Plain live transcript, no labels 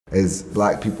as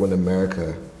black people in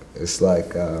America, it's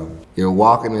like you're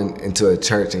walking into a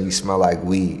church and you smell like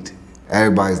weed.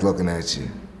 Everybody's looking at you.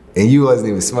 And you wasn't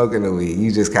even smoking the weed.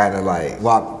 You just kind of like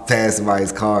walked past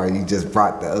somebody's car and you just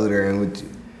brought the odor in with you.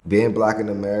 Being black in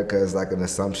America is like an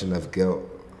assumption of guilt.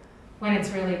 When it's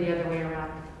really the other way around,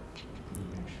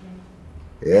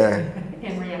 actually. Yeah.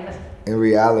 In reality. In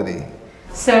reality.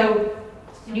 So,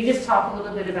 can you just talk a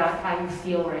little bit about how you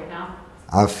feel right now?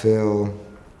 I feel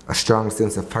a strong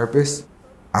sense of purpose.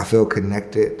 I feel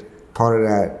connected. Part of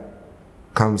that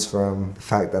comes from the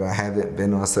fact that I haven't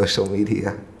been on social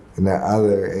media. And the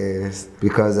other is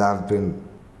because I've been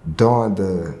doing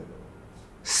the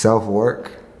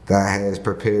self-work that has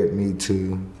prepared me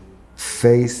to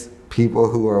face people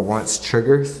who were once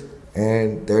triggers,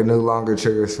 and they're no longer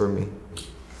triggers for me.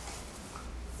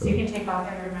 So you can take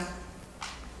off every mask.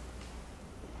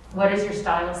 What does your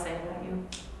style say about you?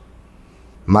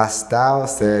 My style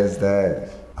says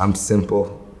that I'm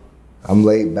simple, I'm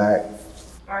laid back.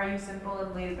 Are you simple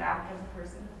and laid back as a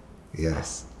person?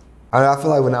 Yes. I feel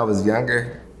like when I was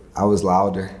younger, I was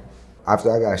louder. After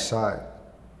I got shot,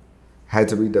 I had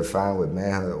to redefine what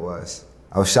manhood was.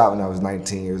 I was shot when I was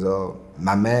 19 years old.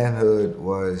 My manhood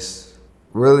was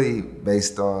really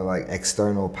based on like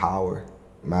external power.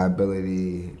 My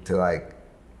ability to like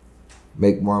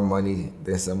make more money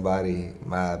than somebody,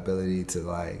 my ability to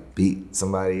like beat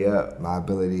somebody up, my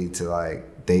ability to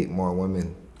like date more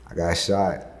women. I got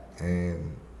shot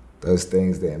and those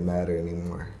things didn't matter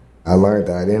anymore. I learned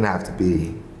that I didn't have to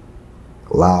be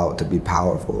loud to be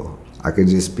powerful. I could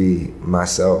just be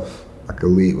myself. I could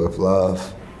lead with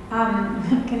love.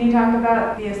 Can you talk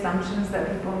about the assumptions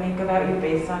that people make about you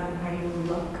based on how you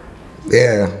look?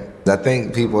 Yeah, I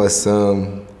think people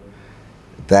assume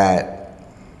that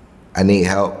I need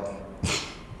help.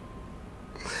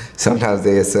 Sometimes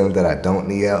they assume that I don't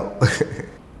need help.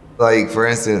 Like, for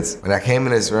instance, when I came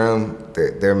in this room,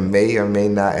 there may or may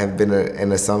not have been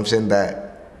an assumption that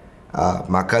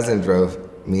my cousin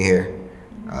drove me here.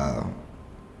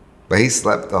 But he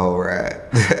slept the whole ride.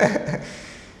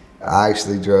 I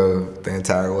actually drove the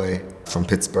entire way from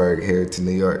Pittsburgh here to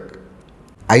New York.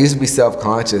 I used to be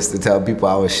self-conscious to tell people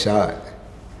I was shot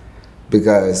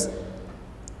because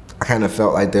I kind of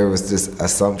felt like there was this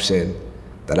assumption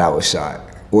that I was shot.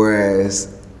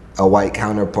 Whereas a white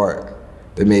counterpart,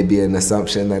 there may be an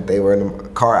assumption that they were in a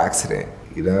car accident,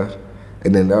 you know?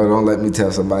 And then, oh, don't let me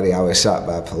tell somebody I was shot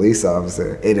by a police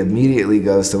officer. It immediately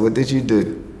goes to, what did you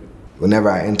do? Whenever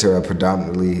I enter a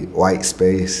predominantly white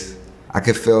space, I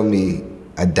could feel me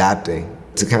adapting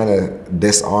to kind of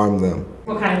disarm them.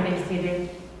 What kind of things do you do?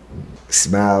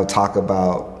 Smile, talk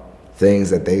about things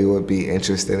that they would be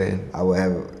interested in. I would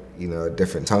have, you know, a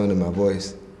different tone in my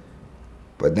voice.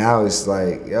 But now it's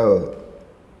like, yo,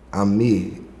 I'm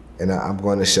me, and I'm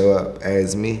going to show up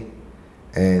as me,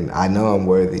 and I know I'm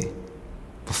worthy.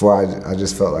 Before, I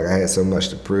just felt like I had so much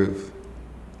to prove.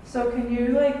 So can you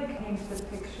like paint the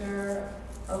picture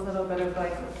a little bit of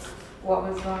like what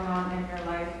was going on in your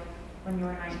life when you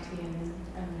were 19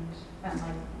 and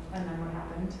then what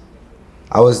happened?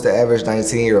 I was the average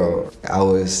 19-year-old. I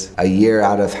was a year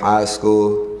out of high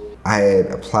school. I had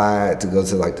applied to go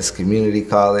to like this community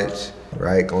college,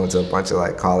 right? Going to a bunch of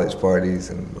like college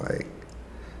parties and like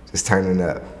just turning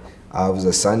up. It was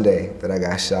a Sunday that I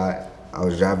got shot. I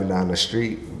was driving down the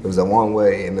street. It was a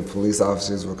one-way and the police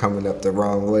officers were coming up the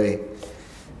wrong way.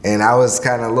 And I was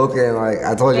kind of looking like,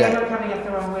 I told you. They were coming up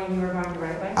the wrong way and you were going the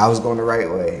right way? I was going the right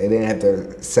way. They didn't have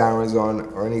their sirens on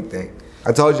or anything.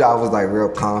 I told you I was like real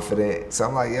confident. So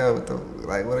I'm like, yo,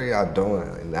 what are y'all doing?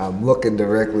 And I'm looking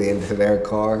directly into their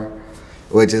car,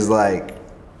 which is like,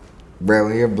 bro,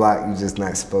 when you're black, you're just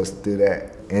not supposed to do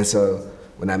that. And so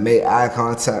when I made eye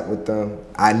contact with them,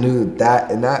 I knew that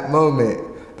in that moment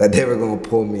that they were gonna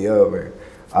pull me over.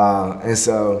 And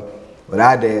so what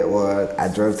I did was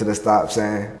I drove to the stop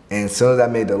sign, and as soon as I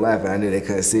made the left and I knew they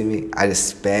couldn't see me, I just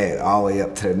sped all the way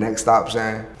up to the next stop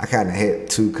sign. I kind of hit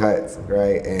 2 cuts,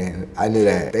 right? And I knew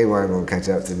that they weren't gonna catch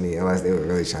up to me unless they were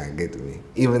really trying to get to me,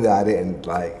 even though I didn't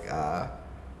like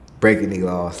break any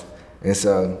laws. And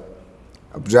so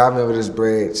I'm driving over this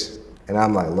bridge, and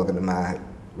I'm like looking at my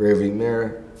rearview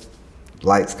mirror,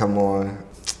 lights come on,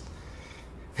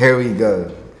 here we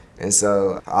go. And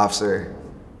so the officer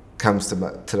comes to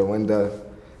the window.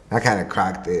 I kind of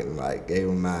cracked it and like gave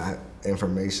him my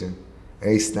information,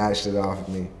 and he snatched it off of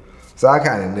me. So I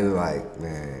kind of knew like,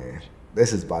 man,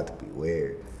 this is about to be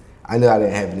weird. I knew I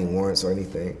didn't have any warrants or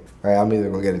anything. Right, I'm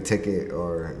either gonna get a ticket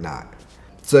or not.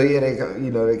 So yeah,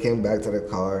 they came back to the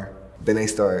car. Then they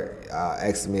start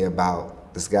asking me about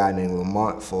this guy named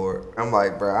Lamont Ford. I'm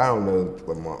like, bro, I don't know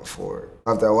Lamont Ford.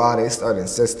 After a while, they started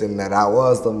insisting that I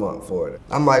was Lamont Ford.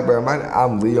 I'm like, bro,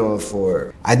 I'm Leon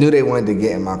Ford. I knew they wanted to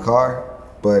get in my car,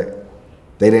 but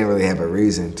they didn't really have a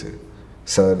reason to.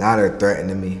 So now they're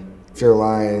threatening me. If you're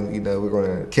lying, you know, we're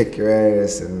gonna kick your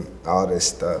ass and all this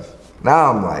stuff.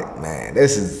 Now I'm like, man,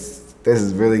 this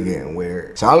is really getting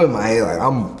weird. So I'm in my head like,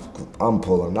 I'm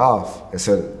pulling off. And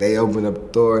so they open up the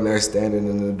door and they're standing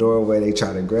in the doorway. They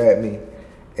try to grab me.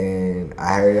 And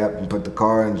I hurry up and put the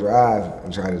car in drive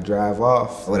and try to drive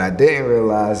off. What I didn't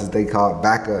realize is they called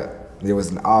backup. There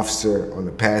was an officer on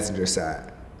the passenger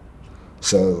side.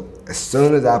 So as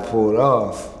soon as I pulled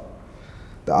off,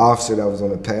 the officer that was on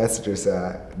the passenger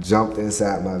side jumped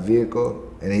inside my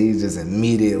vehicle and he just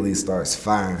immediately starts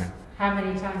firing. How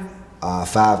many times?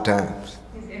 5 times.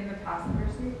 He's in the passenger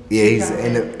seat? Yeah, he's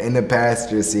in the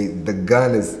passenger seat. The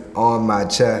gun is on my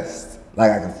chest. Like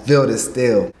I can feel it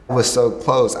still. I was so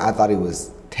close, I thought he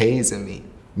was tasing me.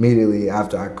 Immediately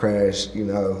after I crashed, you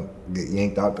know, get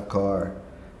yanked out the car,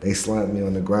 they slammed me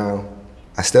on the ground.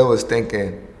 I still was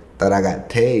thinking that I got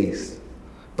tased,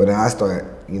 but then I started,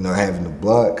 you know, having the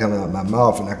blood coming out my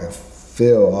mouth and I could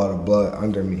feel all the blood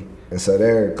under me. And so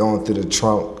they're going through the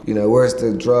trunk, you know, where's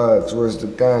the drugs, where's the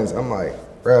guns? I'm like,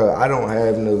 bro, I don't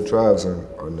have no drugs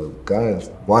or no guns.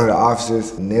 One of the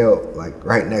officers knelt like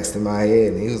right next to my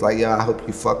head and he was like, yo, I hope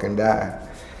you fucking die.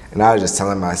 And I was just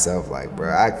telling myself like,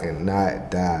 bro, I cannot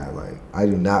die. Like, I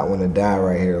do not want to die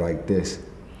right here like this.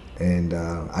 And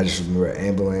I just remember an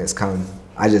ambulance coming.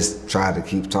 I just tried to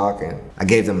keep talking. I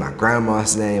gave them my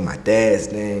grandma's name, my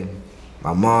dad's name,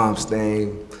 my mom's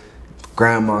name,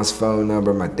 grandma's phone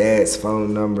number, my dad's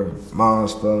phone number,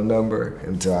 mom's phone number,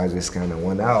 until I just kind of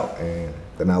went out and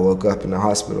then I woke up in the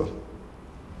hospital.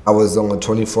 I was on a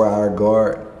 24-hour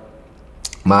guard.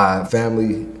 My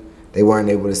family, they weren't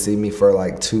able to see me for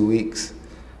like 2 weeks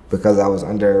because I was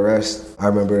under arrest. I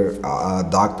remember a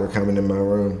doctor coming in my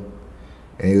room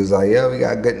and he was like, yo, we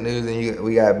got good news and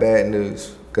we got bad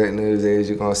news. Good news is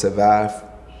you're gonna survive.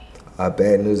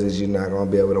 Bad news is you're not gonna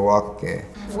be able to walk again.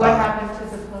 What happened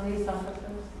to the police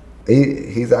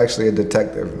officers? He's actually a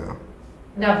detective now.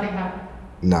 Nothing happened?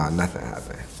 No, nothing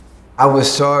happened. I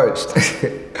was charged.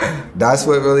 That's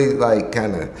what really like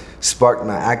kind of sparked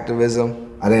my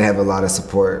activism. I didn't have a lot of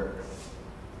support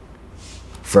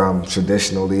from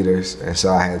traditional leaders, and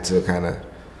so I had to kind of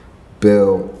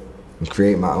build and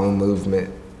create my own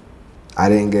movement. I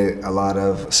didn't get a lot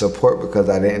of support because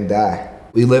I didn't die.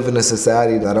 We live in a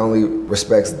society that only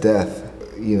respects death.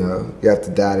 You know, you have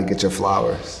to die to get your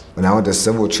flowers. When I went to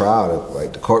civil trial,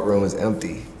 like the courtroom was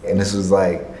empty, and this was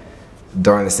like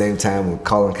during the same time when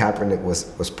Colin Kaepernick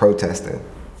was protesting.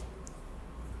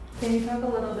 Can you talk a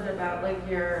little bit about like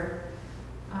your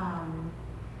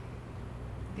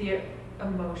the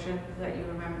emotions that you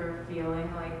remember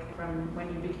feeling like from when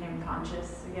you became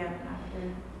conscious again after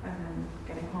and then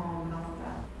getting home and all of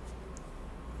that?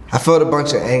 I felt a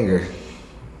bunch of anger.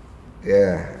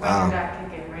 Yeah. When did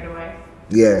that kick in? Right away?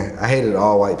 Yeah, I hated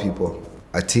all white people.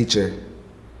 A teacher,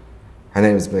 her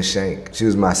name is Miss Shank. She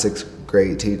was my 6th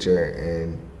grade teacher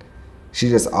and she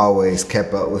just always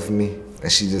kept up with me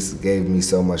and she just gave me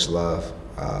so much love.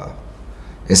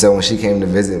 And so when she came to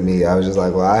visit me, I was just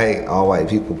like, well, I hate all white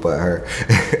people but her.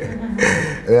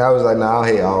 And I was like, no, I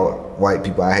don't hate all white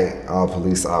people, I hate all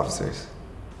police officers.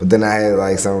 But then I had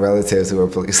like some relatives who were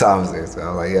police officers. So I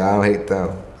was like, yeah, I don't hate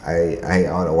them. I hate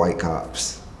all the white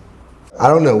cops. I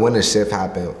don't know when the shift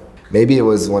happened. Maybe it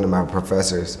was one of my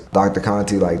professors. Dr.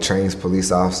 Conti like trains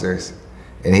police officers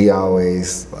and he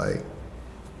always like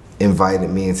invited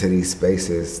me into these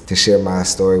spaces to share my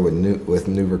story with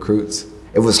new recruits.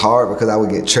 It was hard because I would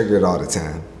get triggered all the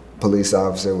time. Police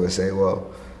officer would say,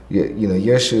 well, you know,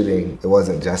 your shooting, it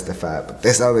wasn't justified, but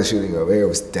this other shooting over here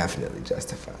was definitely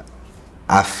justified.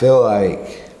 I feel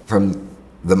like from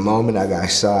the moment I got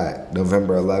shot,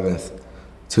 November 11th,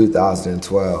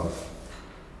 2012,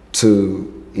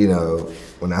 to, you know,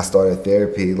 when I started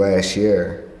therapy last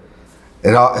year,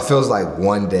 it feels like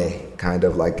one day, kind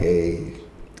of like a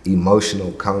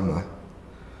emotional coma,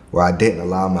 where I didn't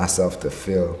allow myself to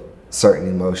feel certain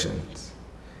emotions.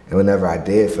 And whenever I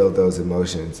did feel those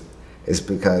emotions, it's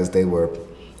because they were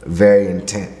very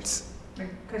intense.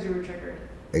 Because you were triggered.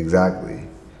 Exactly.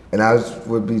 And I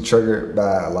would be triggered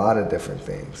by a lot of different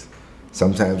things.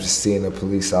 Sometimes just seeing a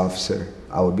police officer.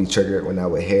 I would be triggered when I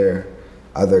would hear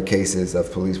other cases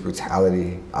of police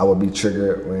brutality. I would be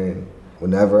triggered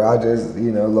whenever I just,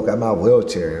 you know, look at my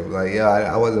wheelchair and be like, yeah,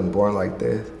 I wasn't born like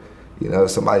this. You know,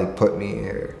 somebody put me in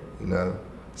here, you know.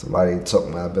 Somebody took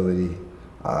my ability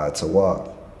to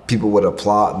walk. people would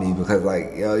applaud me because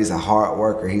like, yo, he's a hard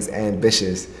worker, he's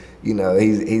ambitious, you know,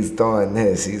 he's doing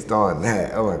this, he's doing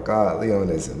that. Oh my God, Leon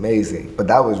is amazing. But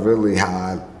that was really how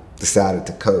I decided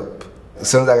to cope. As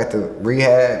soon as I got to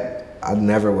rehab, I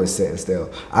never was sitting still.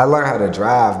 I learned how to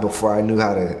drive before I knew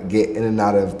how to get in and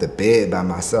out of the bed by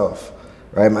myself,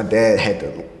 right? My dad had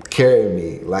to carry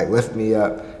me, like lift me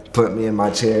up, put me in my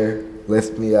chair,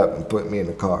 lift me up and put me in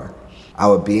the car. I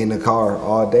would be in the car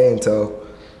all day until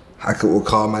I would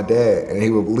call my dad and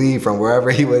he would leave from wherever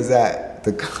he was at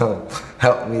to come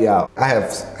help me out. I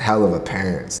have hell of a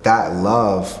parents. That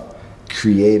love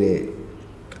created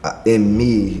in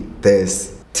me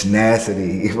this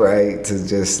tenacity, right? To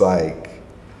just like,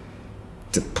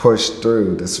 to push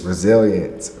through, this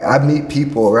resilience. I meet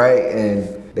people, right?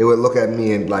 And they would look at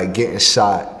me and like getting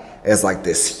shot as like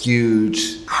this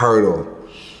huge hurdle.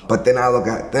 But then I look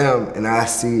at them and I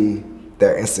see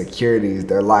their insecurities,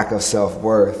 their lack of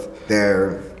self-worth,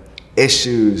 their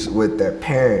issues with their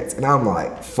parents. And I'm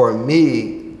like, for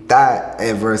me, that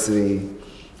adversity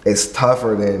is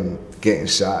tougher than getting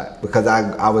shot because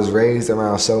I was raised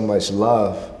around so much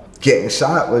love. Getting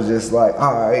shot was just like,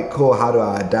 all right, cool, how do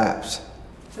I adapt?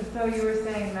 So you were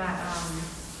saying that,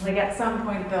 like at some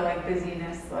point the like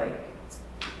busyness, like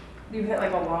you hit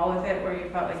like a wall with it where you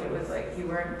felt like it was like you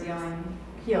weren't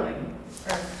healing,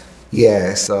 or?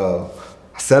 Yeah, so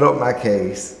I settled my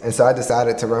case, and so I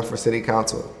decided to run for city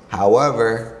council.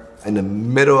 However, in the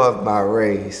middle of my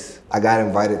race, I got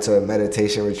invited to a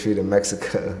meditation retreat in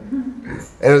Mexico.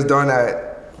 It was during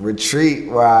that retreat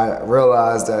where I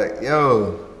realized that,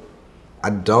 yo, I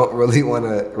don't really want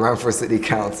to run for city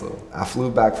council. I flew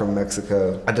back from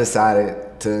Mexico. I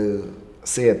decided to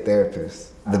see a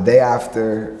therapist. The day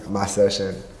after my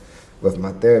session with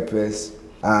my therapist,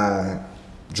 I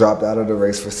dropped out of the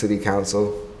race for city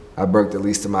council. I broke the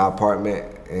lease to my apartment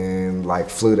and like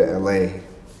flew to LA.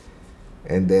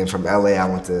 And then from LA, I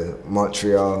went to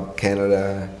Montreal,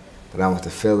 Canada. Then I went to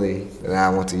Philly. Then I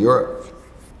went to Europe.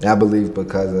 And I believe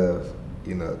because of,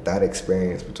 you know, that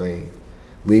experience between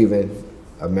leaving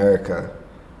America,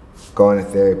 going to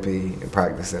therapy and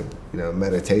practicing, you know,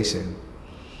 meditation,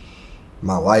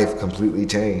 my life completely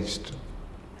changed.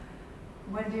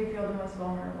 When do you feel the most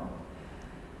vulnerable?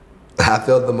 I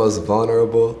feel the most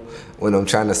vulnerable when I'm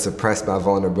trying to suppress my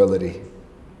vulnerability.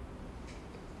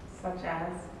 Such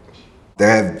as?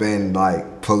 There have been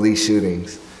like police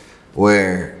shootings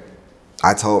where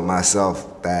I told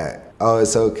myself that, oh,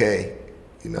 it's okay.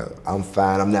 You know, I'm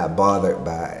fine, I'm not bothered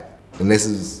by it. And this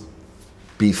is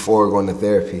before going to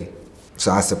therapy.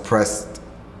 So I suppressed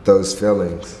those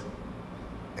feelings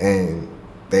and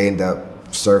they end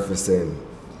up surfacing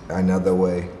another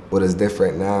way. What is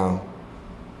different now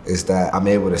is that I'm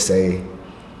able to say,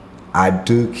 I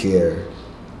do care,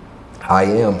 I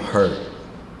am hurt,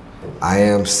 I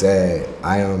am sad,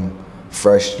 I am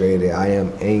frustrated, I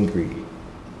am angry.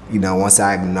 You know, once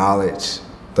I acknowledge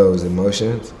those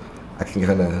emotions, I can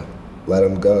kind of let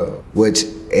them go, which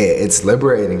it's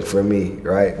liberating for me,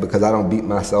 right? Because I don't beat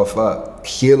myself up.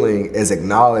 Healing is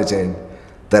acknowledging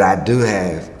that I do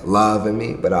have love in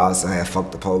me, but I also have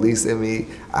fuck the police in me.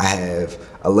 I have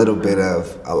a little bit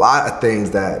of a lot of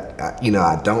things that, you know,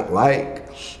 I don't like,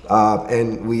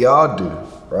 and we all do,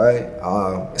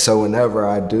 right? So whenever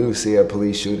I do see a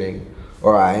police shooting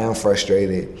or I am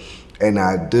frustrated and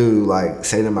I do like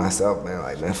say to myself,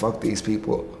 man, fuck these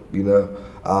people, you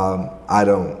know, I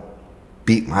don't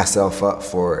beat myself up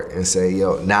for it and say,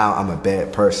 yo, now I'm a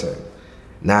bad person.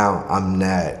 Now I'm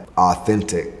not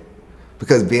authentic.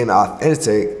 Because being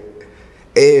authentic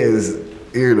is,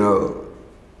 you know,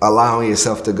 allowing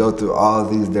yourself to go through all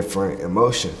these different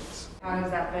emotions. How has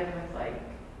that been with like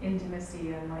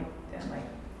intimacy and like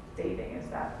dating? Has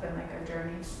that been like a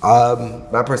journey?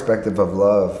 My perspective of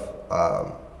love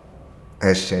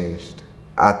has changed.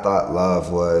 I thought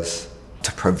love was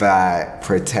to provide,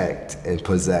 protect, and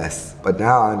possess. But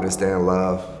now I understand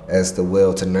love as the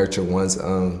will to nurture one's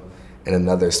own and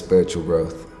another spiritual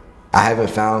growth. I haven't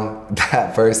found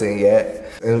that person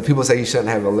yet. And people say you shouldn't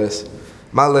have a list.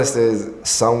 My list is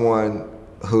someone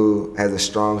who has a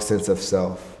strong sense of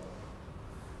self,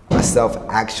 a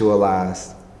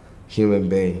self-actualized human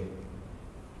being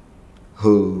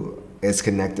who is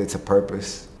connected to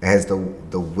purpose, has the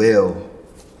will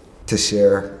to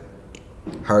share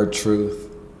her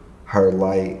truth, her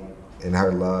light, and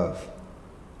her love.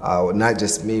 Not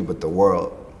just me, but the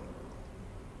world.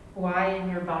 Why in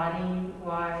your body?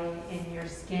 Why in your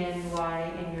skin?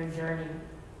 Why in your journey?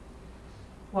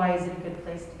 Why is it a good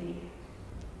place to be?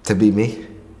 To be me?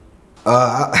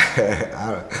 I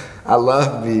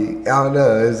love me. I don't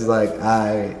know. It's like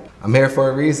I'm here for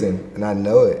a reason, and I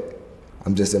know it.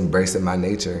 I'm just embracing my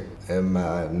nature, and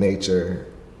my nature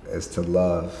is to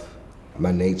love.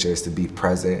 My nature is to be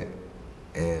present,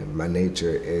 and my nature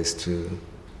is to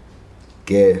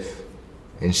give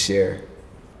and share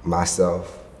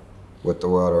myself with the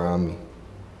world around me.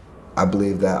 I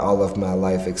believe that all of my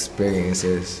life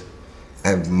experiences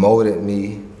have molded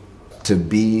me to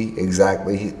be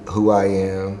exactly who I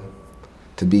am,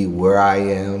 to be where I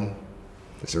am.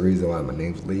 There's a reason why my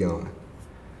name's Leon,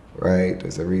 right?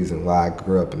 There's a reason why I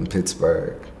grew up in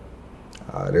Pittsburgh.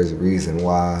 There's a reason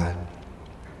why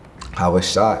I was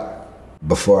shot.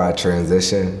 Before I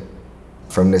transition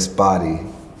from this body,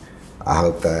 I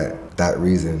hope that that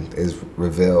reason is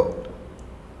revealed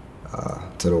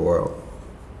to the world.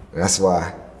 And that's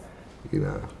why,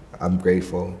 I'm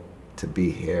grateful to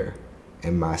be here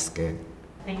in my skin.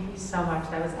 Thank you so much.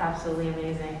 That was absolutely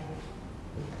amazing.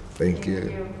 Thank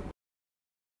you.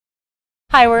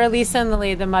 Hi, we're Elisa and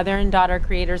Lily, the mother and daughter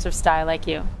creators of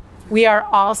StyleLikeU. We are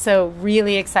also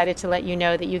really excited to let you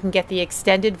know that you can get the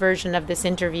extended version of this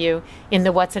interview in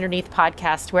the What's Underneath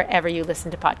podcast, wherever you listen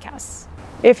to podcasts.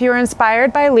 If you're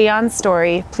inspired by Leon's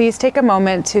story, please take a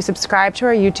moment to subscribe to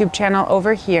our YouTube channel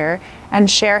over here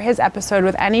and share his episode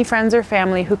with any friends or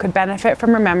family who could benefit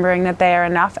from remembering that they are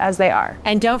enough as they are.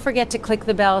 And don't forget to click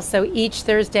the bell so each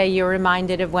Thursday you're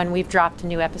reminded of when we've dropped a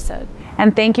new episode.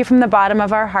 And thank you from the bottom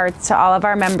of our hearts to all of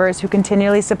our members who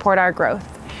continually support our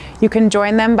growth. You can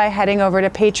join them by heading over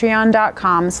to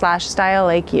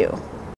patreon.com/StyleLikeU.